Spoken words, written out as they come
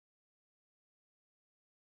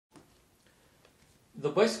The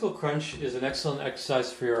bicycle crunch is an excellent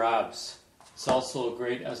exercise for your abs. It's also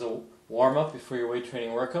great as a warm-up before your weight training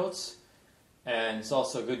workouts, and it's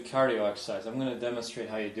also a good cardio exercise. I'm going to demonstrate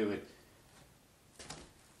how you do it.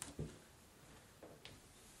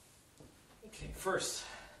 Okay, first,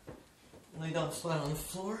 lay down flat on the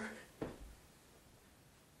floor,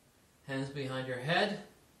 hands behind your head,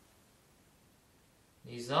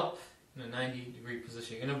 knees up in a 90-degree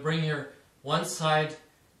position. You're going to bring your one side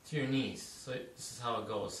to your knees. So this is how it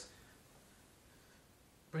goes.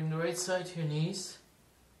 Bring the right side to your knees.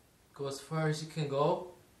 Go as far as you can go.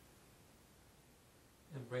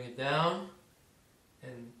 And bring it down.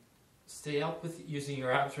 And stay up with using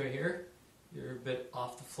your abs right here. You're a bit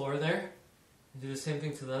off the floor there. And do the same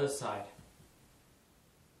thing to the other side.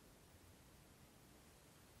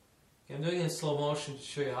 Okay, I'm doing it in slow motion to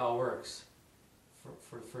show you how it works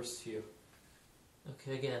for the first few.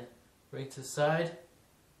 Okay, again, bring it to the side.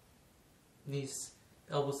 Knees,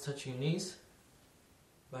 elbows touching your knees,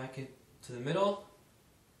 back into the middle,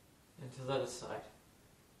 and to the other side.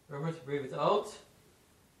 Remember to breathe out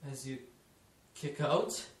as you kick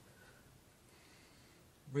out.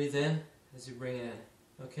 Breathe in as you bring it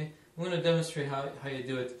in. Okay? I'm going to demonstrate how you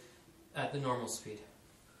do it at the normal speed.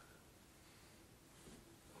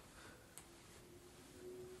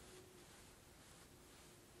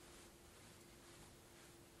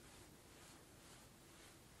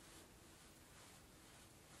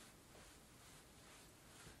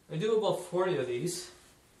 I do about 40 of these,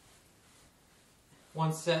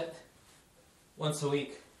 one set, once a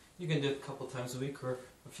week. You can do it a couple times a week or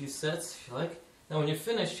a few sets if you like. Now when you're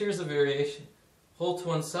finished, here's a variation. Hold to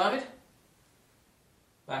one side,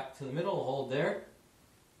 back to the middle, hold there.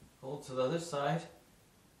 Hold to the other side,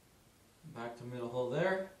 back to the middle, hold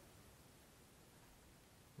there.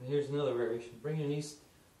 And here's another variation. Bring your knees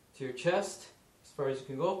to your chest, as far as you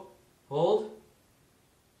can go. Hold,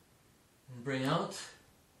 and bring out.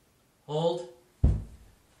 Hold,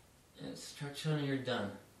 and stretch on and you're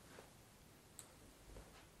done.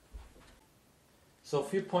 So a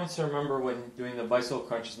few points to remember when doing the bicycle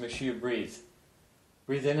crunches: make sure you breathe.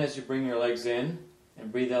 Breathe in as you bring your legs in,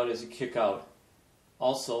 and breathe out as you kick out.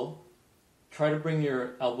 Also, try to bring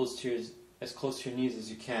your elbows to as close to your knees as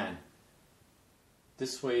you can.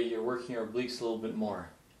 This way you're working your obliques a little bit more.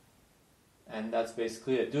 And that's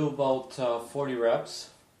basically it. Do about 40 reps,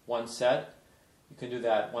 one set. You can do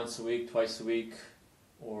that once a week, twice a week,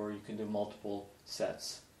 or you can do multiple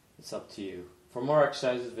sets. It's up to you. For more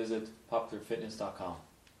exercises, visit popularfitness.com.